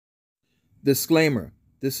Disclaimer: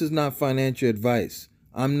 this is not financial advice.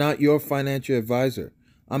 I'm not your financial advisor.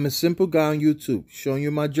 I'm a simple guy on YouTube showing you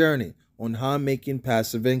my journey on how I'm making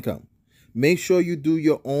passive income. Make sure you do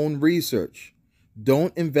your own research.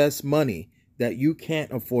 Don't invest money that you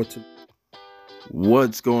can't afford to.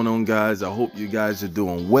 What's going on, guys? I hope you guys are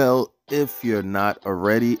doing well. If you're not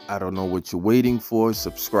already, I don't know what you're waiting for.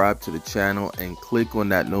 Subscribe to the channel and click on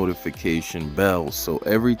that notification bell, so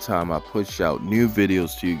every time I push out new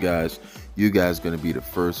videos to you guys going to be the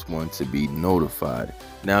first one to be notified.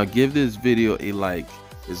 Now, give this video a like.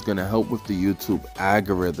 It's going to help with the YouTube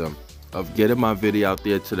algorithm of getting my video out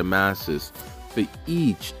there to the masses for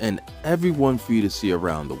each and everyone for you to see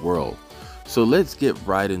around the world. So let's get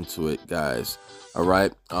right into it, guys. All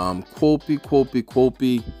right. Quopi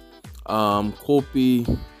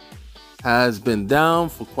has been down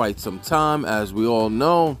for quite some time, as we all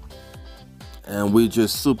know, and we're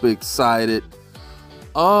just super excited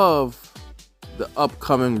of the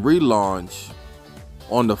upcoming relaunch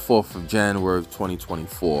on the 4th of January of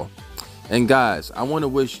 2024. And guys, I want to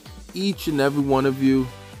wish each and every one of you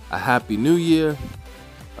a happy new year.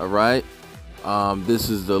 All right. This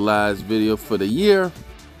is the last video for the year,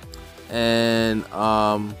 and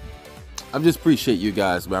I just appreciate you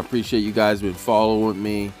guys, man. I appreciate you guys been following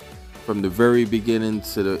me from the very beginning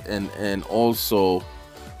to the and also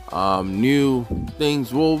new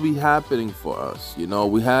things will be happening for us. You know,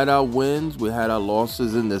 we had our wins, we had our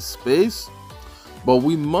losses in this space, but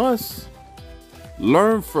we must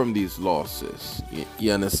learn from these losses.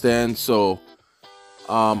 You understand? So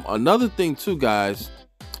another thing too, guys,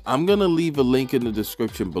 I'm gonna leave a link in the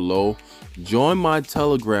description below. Join my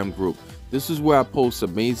Telegram group. This is where I post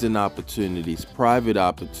amazing opportunities, private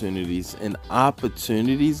opportunities, and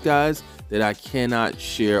opportunities, guys, that I cannot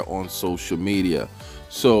share on social media.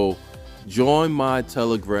 So join my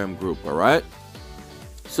Telegram group. All right.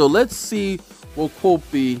 So let's see what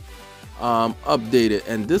Quopi updated,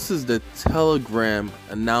 and this is the Telegram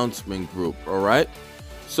announcement group. All right.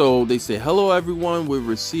 So they say, hello everyone, we've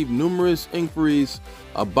received numerous inquiries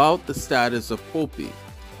about the status of Quopi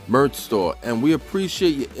merch store, and we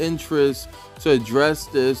appreciate your interest. To address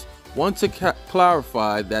this, want to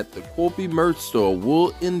clarify that the Quopi merch store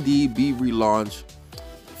will indeed be relaunched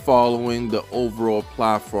following the overall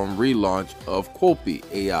platform relaunch of Quopi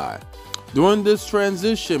Ai. During this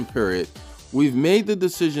transition period, we've made the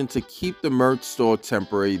decision to keep the merch store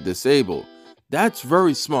temporarily disabled. That's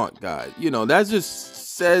very smart, guys. You know, that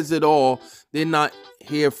just says it all. They're not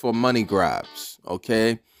here for money grabs,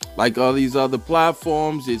 okay? Like all these other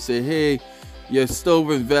platforms, they say, hey, you still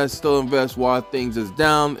invest while things is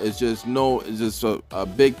down. It's just a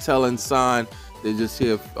big telling sign. They're just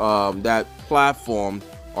here, that platform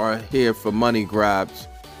are here for money grabs.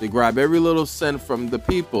 They grab every little cent from the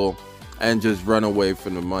people and just run away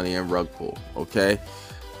from the money and rug pull, okay?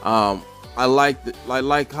 I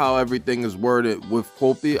like how everything is worded with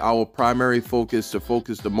Quopi. Our primary focus to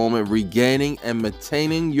focus the moment, regaining and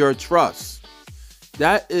maintaining your trust.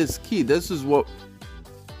 That is key. That's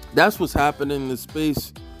what's happening in the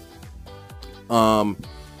space.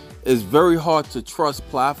 It's very hard to trust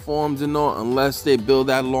platforms and all unless they build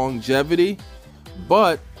that longevity.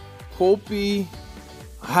 But Quopi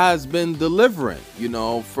has been delivering, you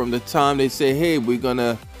know, from the time they say, hey, we're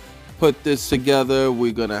gonna put this together,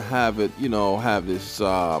 we're gonna have it, you know, have this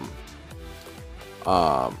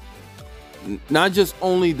not just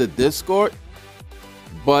only the Discord,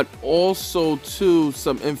 but also too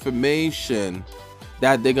some information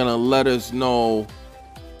that they're gonna let us know,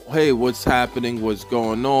 hey, what's happening, what's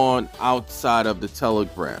going on outside of the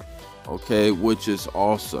Telegram, okay, which is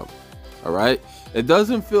awesome. All right, it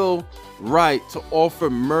doesn't feel right to offer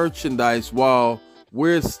merchandise while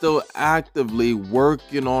we're still actively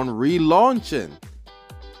working on relaunching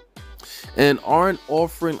and aren't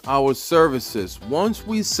offering our services. Once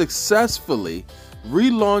we successfully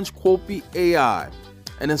relaunch Quopi Ai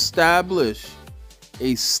and establish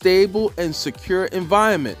a stable and secure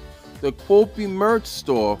environment, the Quopi merch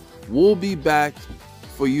store will be back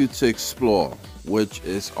for you to explore, which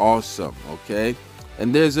is awesome, okay?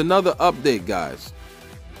 And there's another update, guys.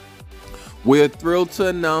 We're thrilled to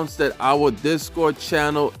announce that our Discord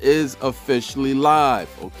channel is officially live,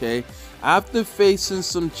 okay? After facing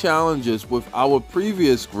some challenges with our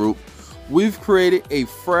previous group, we've created a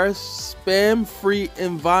fresh, spam-free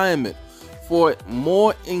environment for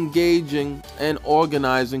more engaging and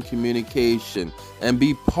organizing communication, and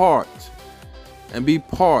be part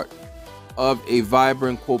of a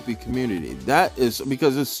vibrant Quopi community. That is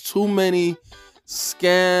because there's too many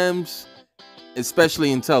scams,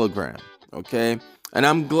 especially in Telegram. Okay, and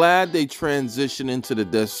I'm glad they transitioned into the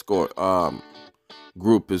Discord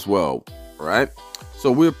group as well. All right.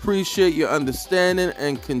 So we appreciate your understanding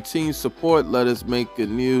and continued support. Let us make a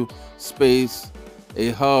new space, a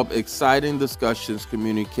hub, exciting discussions,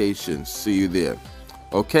 communications. See you there.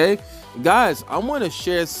 Okay, guys, I want to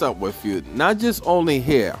share something with you, not just only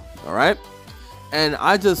here. All right. And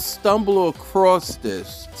I just stumbled across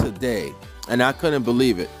this today and I couldn't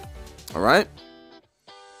believe it. All right.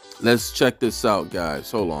 Let's check this out, guys.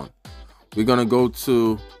 Hold on. We're going to go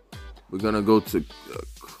to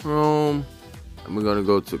Chrome. And we're going to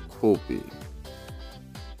go to Quopi.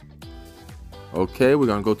 Okay, we're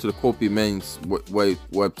going to go to the Quopi main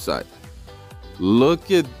website. Look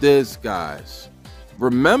at this, guys.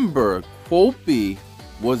 Remember, Quopi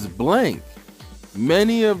was blank.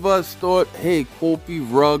 Many of us thought, hey, Quopi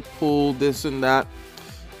rug pull, this and that.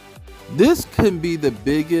 This can be the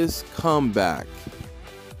biggest comeback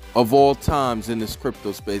of all times in this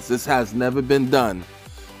crypto space. This has never been done.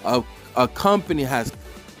 A company has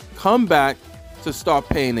come back to start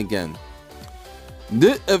paying again.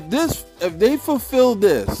 If they fulfill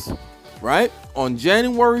this, right, on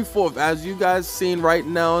January 4th, as you guys seen right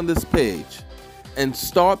now on this page, and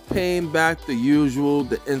start paying back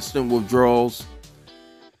the instant withdrawals,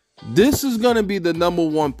 this is going to be the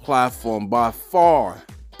 #1 platform by far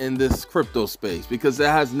in this crypto space because it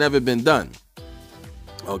has never been done.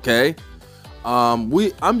 Okay,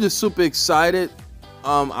 I'm just super excited.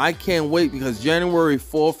 I can't wait because January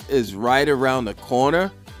 4th is right around the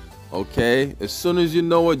corner. Okay, as soon as you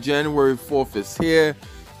know it, January 4th is here,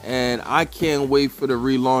 and I can't wait for the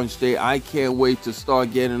relaunch day. I can't wait to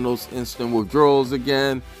start getting those instant withdrawals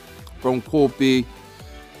again from Quopi.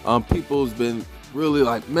 People's been really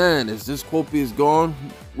like, man, is this Quopi is gone?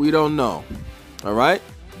 We don't know. All right,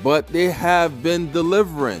 but they have been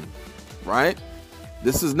delivering, right?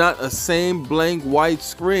 This is not a same blank white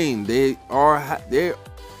screen. They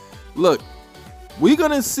look, we're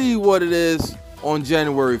gonna see what it is on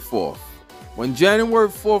January 4th. When January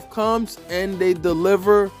 4th comes and they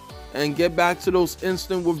deliver and get back to those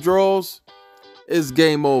instant withdrawals, it's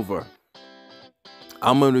game over.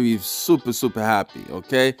 I'm gonna be super, super happy.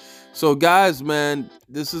 Okay, so guys, man,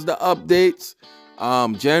 this is the updates.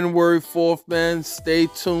 January 4th, man, stay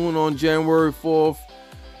tuned on January 4th.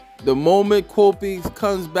 The moment Quopi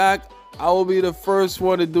comes back, I will be the first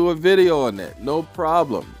one to do a video on it. No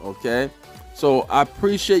problem, okay? So I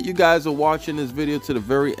appreciate you guys are watching this video to the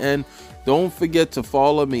very end. Don't forget to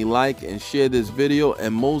follow me, like, and share this video,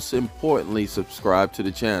 and most importantly, subscribe to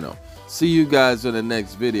the channel. See you guys in the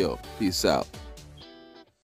next video. Peace out.